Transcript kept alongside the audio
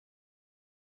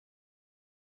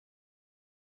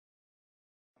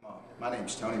My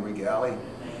name's Toney Rigali.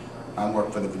 I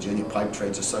work for the Virginia Pipe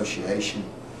Trades Association.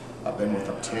 I've been with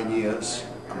them 10 years.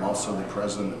 I'm also the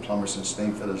president of Plumbers and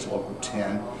Steamfitters Local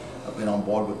 10. I've been on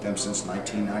board with them since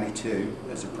 1992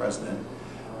 as the president.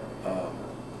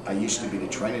 I used to be the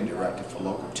training director for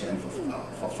Local 10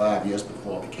 for 5 years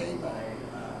before I became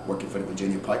working for the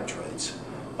Virginia Pipe Trades.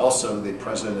 Also the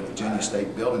president of Virginia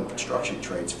State Building Construction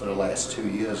Trades for the last 2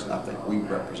 years, and I think we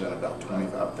represent about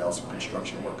 25,000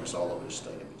 construction workers all over the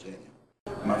state of Virginia.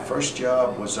 My first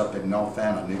job was up at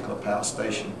Northampton, a nuclear power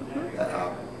station.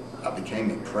 I became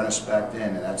an apprentice back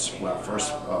then, and that's where I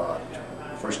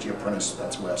first year apprentice,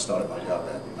 that's where I started my job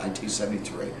at,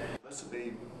 1973. This will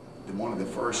be one of the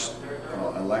first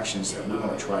elections that we're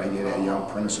going to try to get our young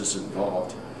apprentices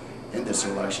involved in this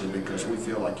election, because we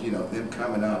feel like, them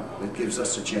coming up, it gives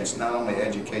us a chance not only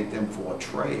educate them for a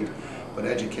trade, but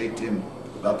educate them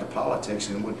about the politics,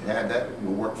 and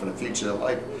we'll work for the future of their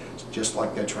life, just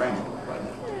like they're training right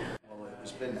now. Well,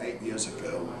 it's been 8 years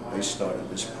ago they started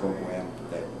this program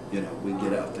that, we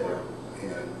get out there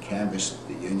and canvass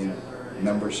the union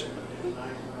members,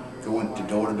 going to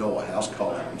door, house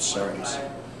calling on Saturdays,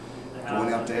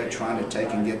 going out there trying to take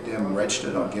and get them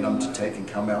registered or get them to take and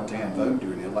come out there and vote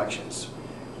during the elections.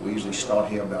 We usually start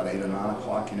here about 8 or 9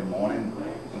 o'clock in the morning,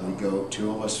 and we go,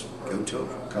 2 of us go to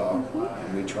a car,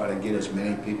 and we try to get as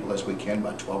many people as we can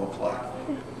by 12 o'clock.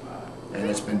 And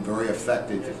it's been very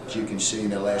effective. As you can see in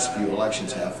the last few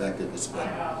elections how effective it's been.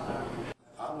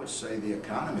 I would say the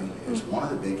economy is one of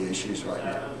the big issues right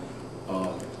now.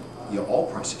 Your oil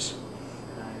prices,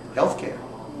 healthcare.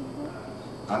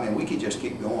 I mean, we could just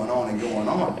keep going on and going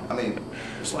on. I mean,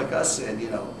 it's like I said,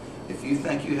 if you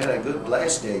think you had a good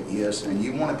last 8 years and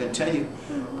you want to continue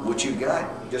what you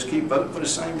got, just keep voting for the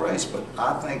same race. But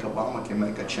I think Obama can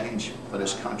make a change for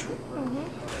this country.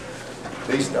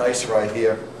 These dice right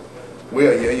here,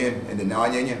 we're a union and the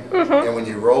non-union, and when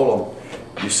you roll them,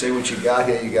 you see what you got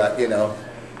here. You got,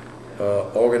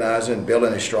 organizing,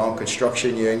 building a strong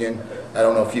construction union. I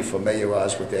don't know if you're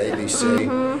familiarized with the ABC,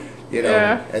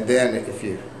 and then if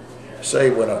you say,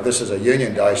 this is a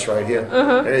union dice right here,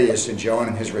 there he is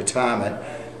enjoying his retirement.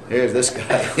 Here's this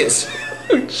guy is.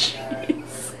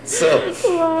 So,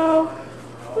 wow.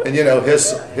 And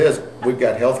his we've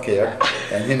got health care,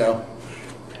 and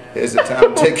here's the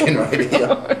time ticking right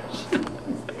here.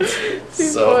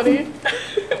 Too funny.